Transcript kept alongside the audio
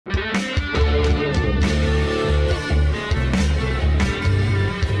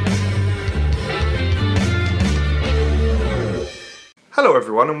Hello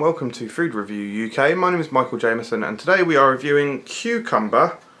everyone and welcome to Food Review UK. My name is Michael Jamieson and today we are reviewing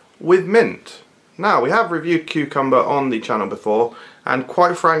Qcumber with mint. Now, we have reviewed Qcumber on the channel before and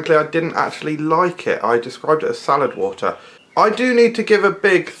quite frankly I didn't actually like it. I described it as salad water. I do need to give a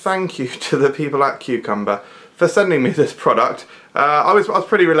big thank you to the people at Qcumber for sending me this product. I was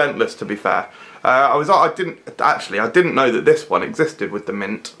pretty relentless, to be fair. I didn't know that this one existed with the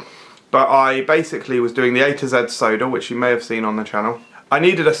mint. But I basically was doing the A to Z soda, which you may have seen on the channel. I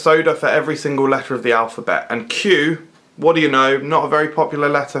needed a soda for every single letter of the alphabet. And Q, what do you know, not a very popular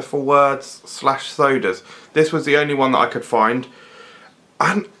letter for words / sodas. This was the only one that I could find.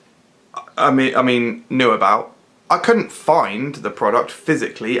 And, I mean, knew about. I couldn't find the product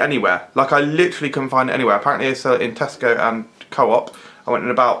physically anywhere. Like, I literally couldn't find it anywhere. Apparently they sell it in Tesco and Co-op. I went in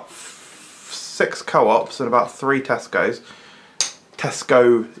about 6 Co-ops and about 3 Tesco's.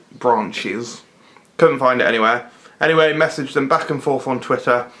 Tesco branches. Couldn't find it anywhere. Anyway, messaged them back and forth on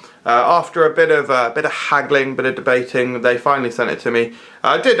Twitter. After a bit of haggling, bit of debating, they finally sent it to me.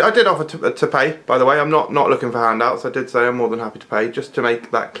 I did offer to pay, by the way. I'm not looking for handouts. I did say I'm more than happy to pay, just to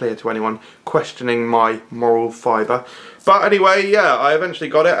make that clear to anyone questioning my moral fibre. But anyway, yeah, I eventually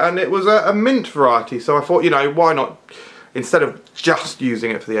got it, and it was a mint variety. So I thought, you know, why not, instead of just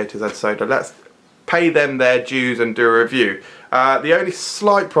using it for the A to Z soda, let's pay them their dues and do a review. The only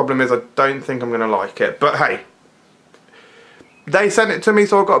slight problem is I don't think I'm going to like it, but hey, they sent it to me,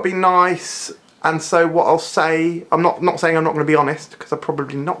 so I've got to be nice. And so what I'll say, I'm not saying I'm not going to be honest, because I'm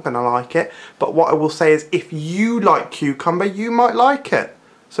probably not going to like it, but what I will say is if you like Qcumber, you might like it.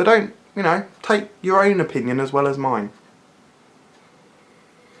 So don't, you know, take your own opinion as well as mine.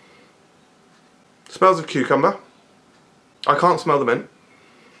 Smells of cucumber. I can't smell the mint.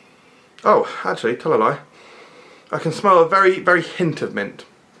 Oh, actually, tell a lie. I can smell a very, very hint of mint.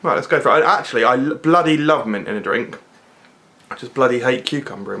 Right, let's go for it. Actually, I bloody love mint in a drink. I just bloody hate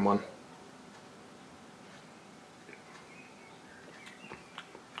cucumber in one.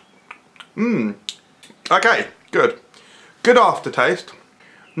 Okay, good. Good aftertaste.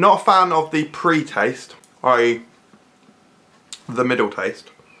 Not a fan of the pre-taste, i.e. the middle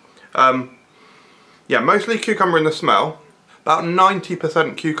taste. Yeah, mostly cucumber in the smell. About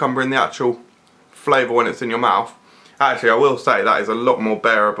 90% cucumber in the actual flavour when it's in your mouth. Actually, I will say that is a lot more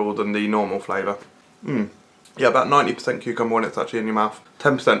bearable than the normal flavour. Yeah, about 90% cucumber when it's actually in your mouth.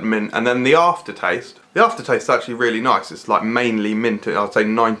 10% mint, and then the aftertaste. The aftertaste is actually really nice. It's like mainly mint. I'd say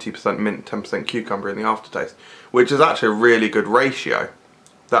 90% mint, 10% cucumber in the aftertaste, which is actually a really good ratio.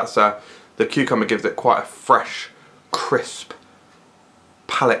 That's the cucumber gives it quite a fresh, crisp,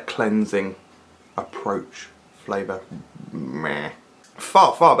 palate cleansing approach. Flavour, meh.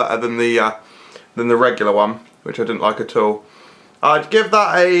 Far better than the regular one, which I didn't like at all. I'd give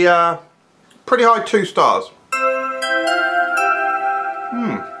that a pretty high 2 stars.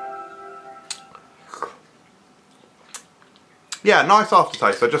 Yeah, nice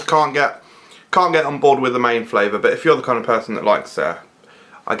aftertaste. I just can't get on board with the main flavour. But if you're the kind of person that likes, I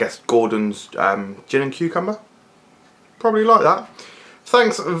guess Gordon's gin and cucumber, probably like that.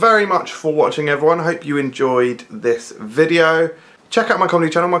 Thanks very much for watching, everyone. I hope you enjoyed this video. Check out my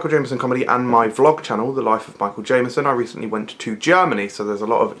comedy channel, Michael Jamieson Comedy, and my vlog channel, The Life of Michael Jamieson. I recently went to Germany, so there's a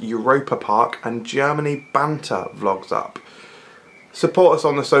lot of Europa Park and Germany banter vlogs up. Support us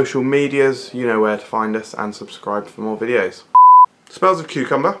on the social medias, you know where to find us, and subscribe for more videos. Smells of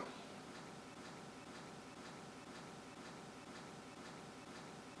cucumber.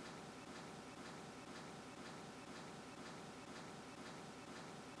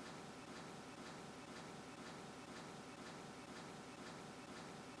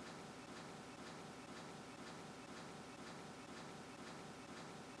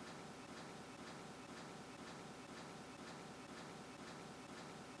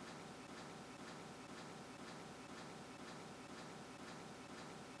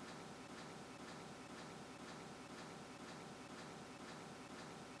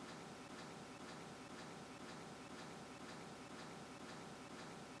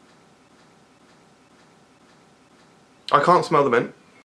 I can't smell the mint.